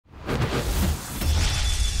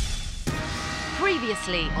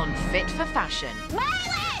previously on Fit for Fashion.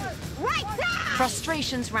 Marlon! Right side!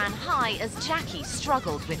 Frustrations ran high as Jackie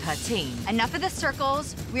struggled with her team. Enough of the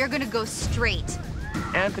circles. We are gonna go straight.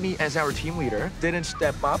 Anthony, as our team leader, didn't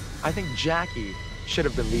step up. I think Jackie should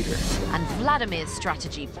have been leader. And Vladimir's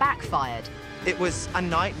strategy backfired It was a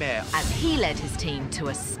nightmare. as he led his team to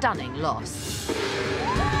a stunning loss.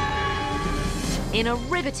 In a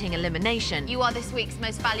riveting elimination, You are this week's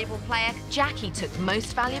most valuable player. Jackie took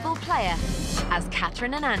most valuable player as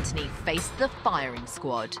Catherine and Anthony faced the firing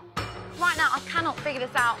squad. Right now, I cannot figure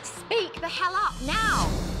this out. Speak the hell up now!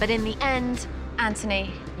 But in the end,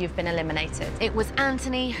 Anthony, you've been eliminated. it was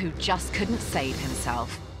Anthony who just couldn't save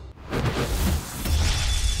himself.